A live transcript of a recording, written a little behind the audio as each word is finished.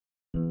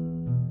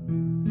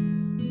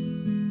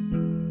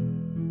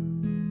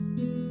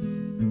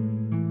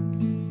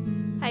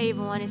Hi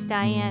everyone, it's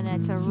Diane.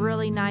 It's a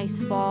really nice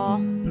fall,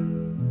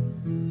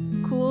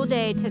 cool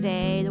day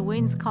today. The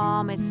wind's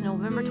calm. It's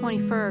November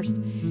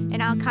 21st,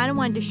 and I kind of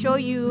wanted to show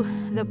you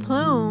the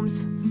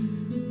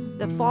plumes,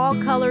 the fall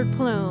colored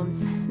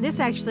plumes.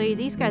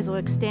 These guys will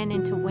extend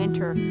into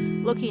winter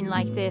looking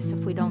like this if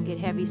we don't get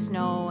heavy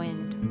snow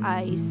and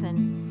ice.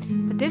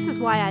 But this is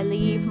why I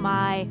leave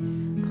my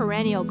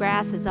perennial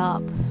grasses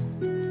up.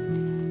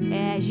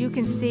 As you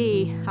can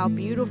see how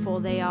beautiful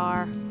they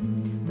are.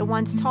 The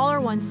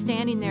taller one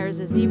standing there is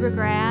a zebra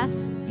grass,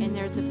 and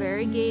there's a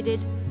variegated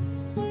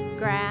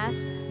grass.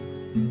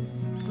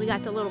 We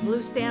got the little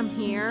blue stem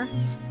here.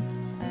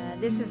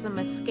 This is a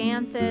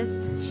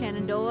Miscanthus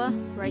Shenandoah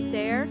right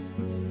there.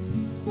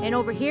 And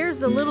over here is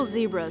the little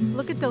zebras.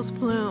 Look at those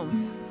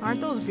plumes.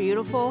 Aren't those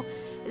beautiful?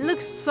 It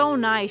looks so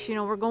nice. You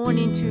know, we're going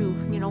into,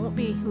 won't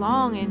be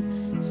long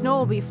and snow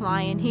will be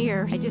flying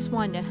here. I just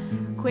wanted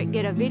to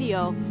get a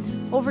video.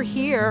 Over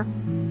here,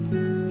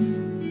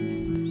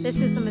 this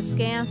is a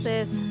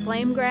Miscanthus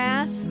flame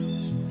grass.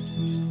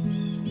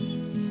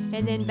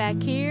 And then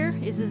back here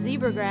is a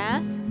zebra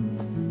grass.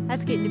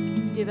 That's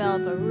getting to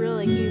develop a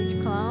really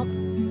huge clump.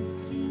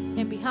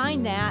 And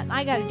behind that,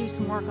 I got to do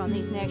some work on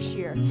these next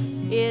year,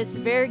 is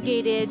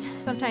variegated,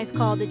 sometimes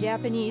called the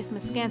Japanese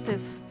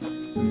Miscanthus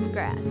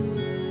grass.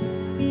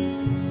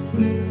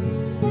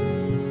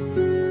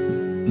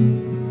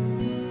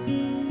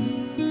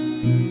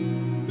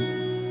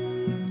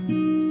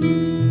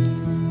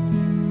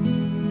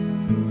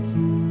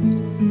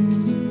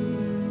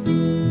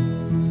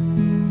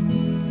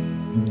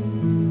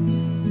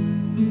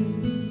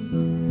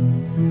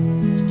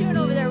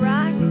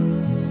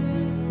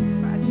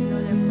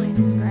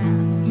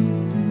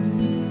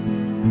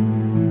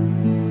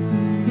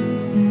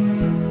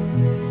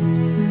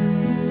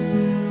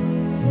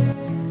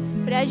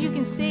 As you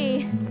can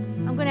see,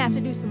 I'm going to have to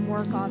do some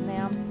work on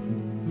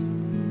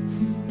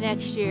them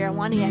next year. I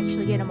want to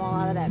actually get them all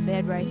out of that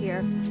bed right here.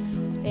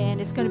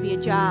 And it's going to be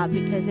a job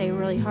because they're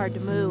really hard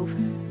to move.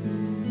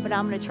 But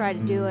I'm going to try to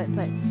do it.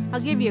 But I'll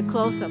give you a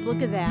close-up.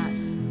 Look at that.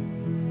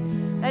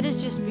 That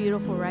is just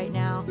beautiful right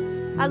now.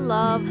 I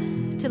love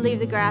to leave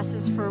the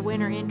grasses for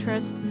winter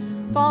interest,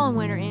 fall and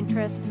winter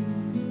interest.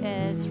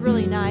 It's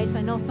really nice.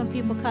 I know some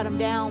people cut them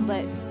down,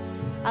 but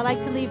I like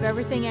to leave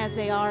everything as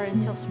they are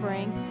until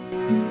spring.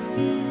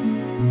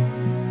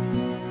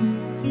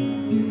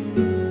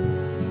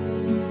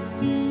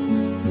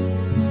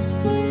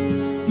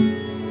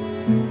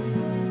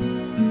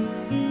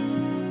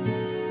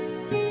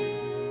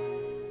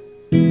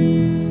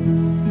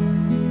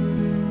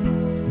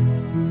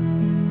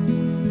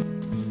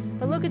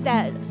 But look at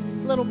that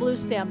little blue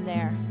stem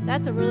there.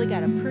 That's really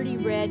got a pretty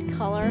red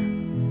color,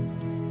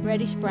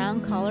 reddish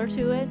brown color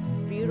to it. It's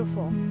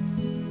beautiful.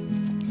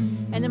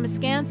 And the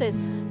Miscanthus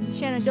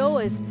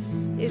Shenandoah is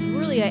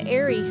really an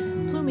airy,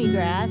 plumy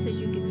grass, as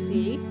you can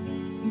see.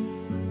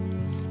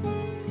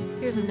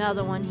 Here's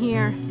another one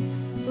here.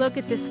 Look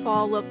at this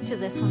fall look to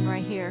this one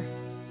right here.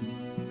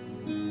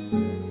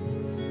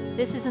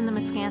 This is in the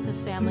Miscanthus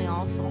family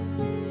also,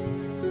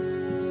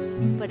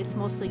 but it's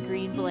mostly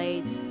green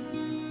blades.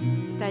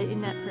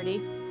 Isn't that pretty?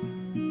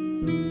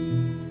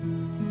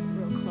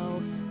 Real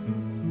close.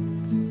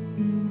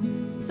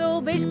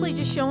 So basically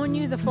just showing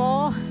you the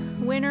fall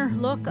winter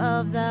look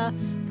of the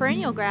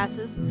perennial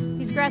grasses.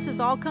 These grasses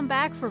all come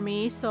back for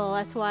me, so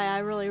that's why I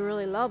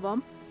really love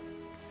them.